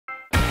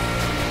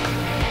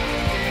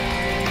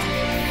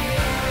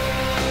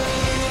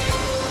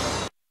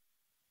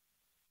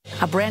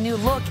brand new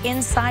look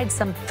inside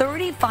some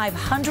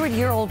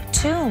 3,500-year-old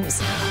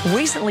tombs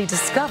recently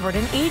discovered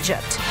in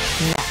Egypt.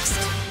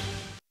 Next.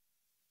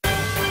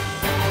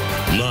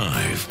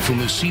 Live from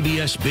the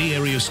CBS Bay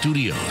Area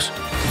studios,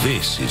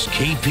 this is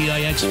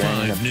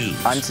KPIX-5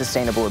 News.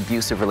 Unsustainable,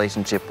 abusive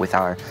relationship with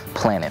our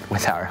planet,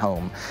 with our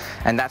home.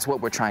 And that's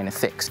what we're trying to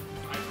fix.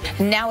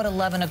 Now at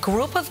 11, a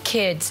group of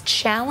kids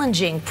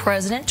challenging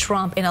President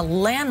Trump in a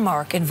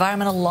landmark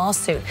environmental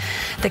lawsuit.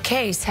 The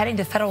case heading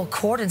to federal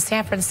court in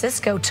San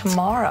Francisco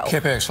tomorrow.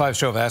 KPIX-5's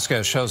Joe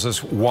Vasquez shows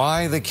us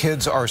why the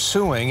kids are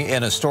suing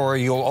in a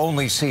story you'll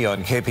only see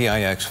on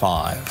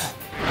KPIX-5.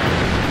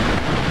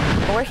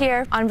 We're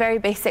here on very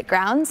basic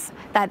grounds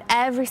that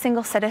every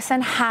single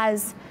citizen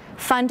has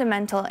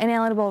fundamental,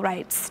 inalienable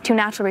rights to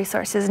natural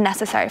resources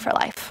necessary for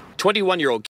life. 21-year-old